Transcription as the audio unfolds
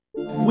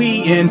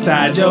We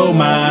inside your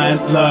mind,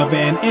 love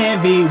and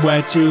envy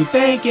what you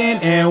thinking,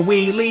 and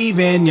we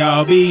leaving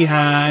y'all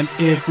behind.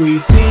 If we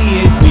see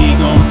it, we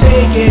gon'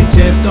 take it,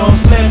 just don't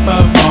slip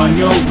up on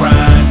your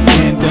grind.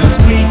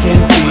 Industry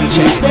can feed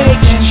you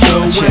faking,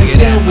 so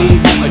until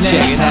we meet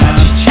next time,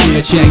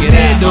 check it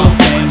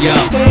out, yo,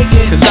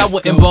 cause I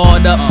wasn't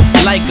balled up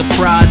like a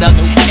product,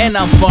 and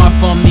I'm far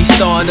from these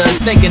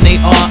starters thinking they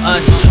are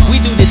us.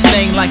 We do this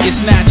thing like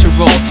it's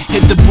natural,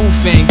 hit the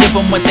booth and give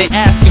them what they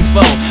asking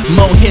for.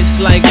 More hits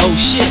like, oh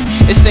shit,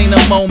 this ain't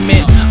a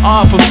moment,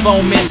 our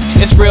performance,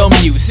 it's real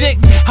music.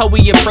 How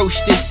we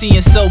approach this,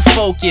 seeing so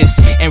focused,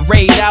 and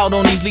raid out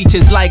on these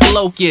leeches like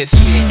locusts.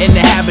 In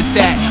the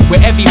habitat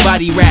where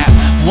everybody rap,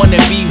 wanna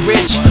be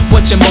rich,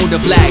 what's your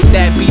motive lack?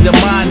 That be the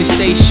mind to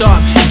stay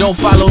sharp, don't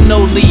follow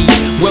no lead.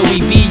 Where we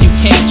be, you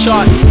can't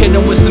chart, hit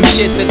them with some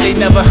shit that they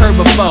never heard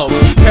before.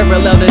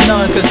 Parallel to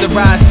none, cause the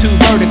ride's too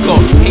vertical.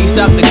 Can't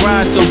stop the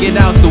grind, so get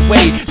out the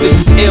way. This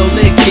is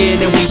Ill-lit,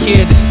 kid, and we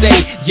here to stay.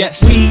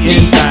 Yes, we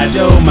inside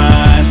your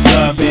mind,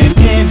 love and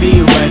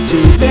envy what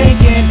you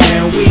thinking,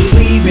 and we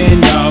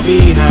leaving y'all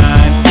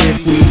behind.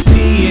 If we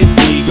see it,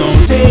 we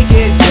gon' take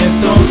it, just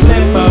don't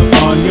slip up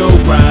on your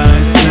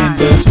grind.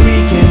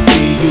 Industry can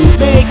feel you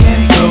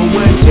faking, so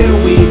until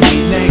we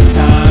meet next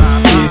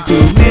time, here's to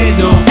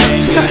middle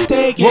fingers,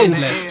 take it.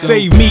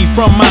 Save me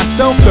from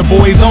myself, the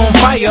boy's on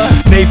fire.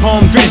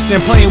 Napalm drenched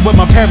and playing with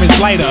my parents'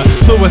 lighter.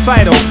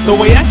 Suicidal, the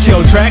way I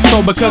kill tracks.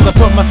 So because I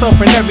put myself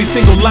in every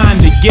single line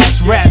that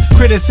gets rap.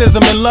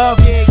 Criticism and love,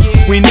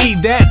 we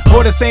need that.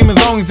 Or the same as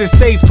long as it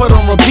stays put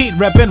on repeat.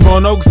 Reppin'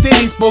 Roanoke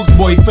City,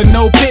 spokesboy for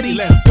no pity.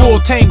 Full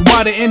tank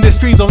while the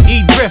industry's on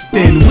E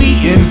drifting. We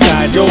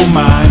inside your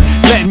mind,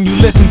 letting you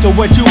listen to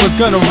what you was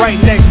gonna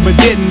write next but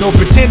didn't, or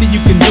pretending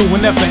you can do.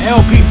 When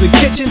FLP's a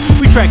kitchen,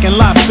 we tracking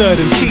lobster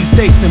and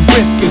cheesesteaks and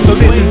briskets. So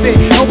this is it,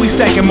 and we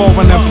stacking more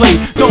on our plate.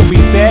 Don't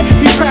be sad,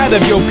 be proud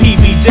of your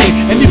PBJ,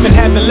 and you can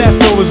have the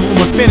leftovers when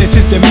we're finished.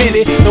 Just admit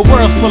it, the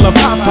world's full of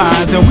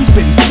Popeyes and we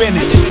spitting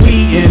spinach.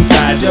 We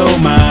inside your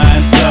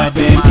mind, love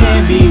and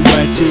envy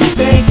what you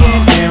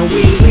thinking, and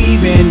we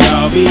leaving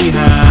y'all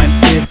behind.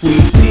 If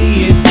we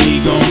see it,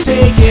 we gon'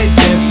 take it,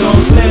 just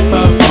don't slip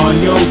up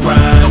on your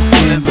grind.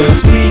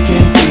 Industry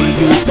can feel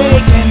you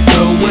faking,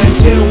 so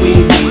until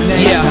we meet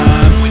next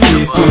time,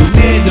 here's to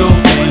middle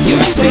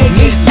fingers, take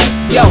it.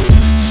 Yo,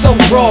 so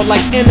raw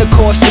like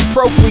intercourse to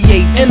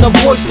procreate. In a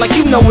voice like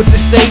you know what to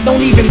say, don't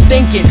even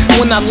think it.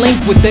 When I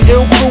link with the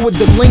ill crew, with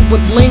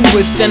delinquent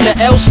linguist, and the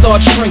L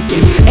starts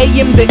shrinking.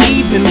 AM to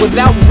evening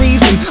without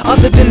reason,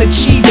 other than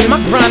achieving. My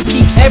grind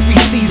peaks every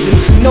season.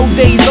 No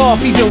days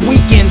off, even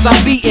weekends. I'm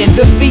beating,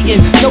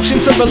 defeating.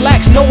 Notion to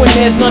relax, knowing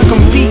there's none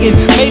competing.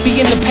 Maybe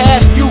in the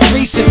past few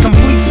recent,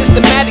 complete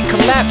systematic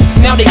collapse.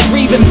 Now they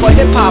grieving for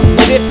hip hop,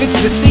 but if it's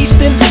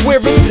deceased, then where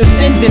its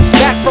descendants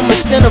back from a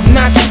stint of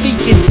not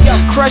speaking.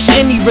 Crush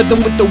any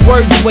rhythm with the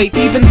words weight,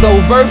 even though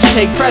verbs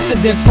take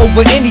precedence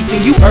over anything.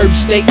 You herb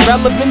state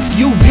relevance,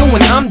 you viewing,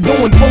 I'm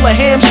doing. Pull a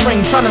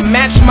hamstring, trying to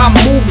match my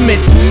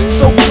movement.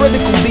 So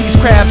critical these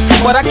crabs,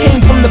 but I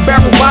came from the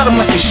barrel bottom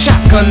like a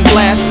shotgun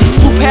blast.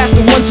 Flew past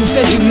the ones who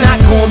said you're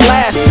not gon'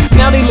 last.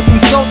 Now they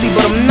looking salty,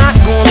 but I'm not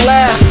gon'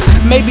 laugh.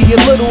 Maybe a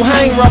little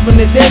hang rubbing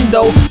it in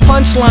though.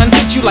 Punchlines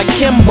hit you like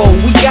Kimbo.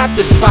 We got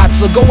the spot,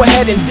 so go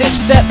ahead and dip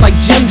set like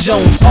Jim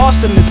Jones.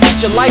 Awesomeness,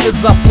 put your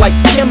lighters up like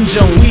Kim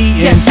Jones.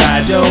 We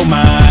inside your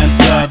mind,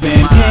 love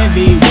and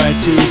envy what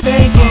you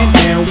thinking,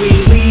 and we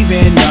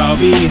leaving y'all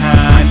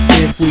behind.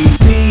 If we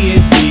see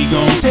it, we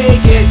gon'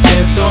 take it,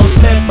 just don't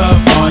slip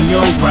up on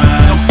your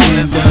grind.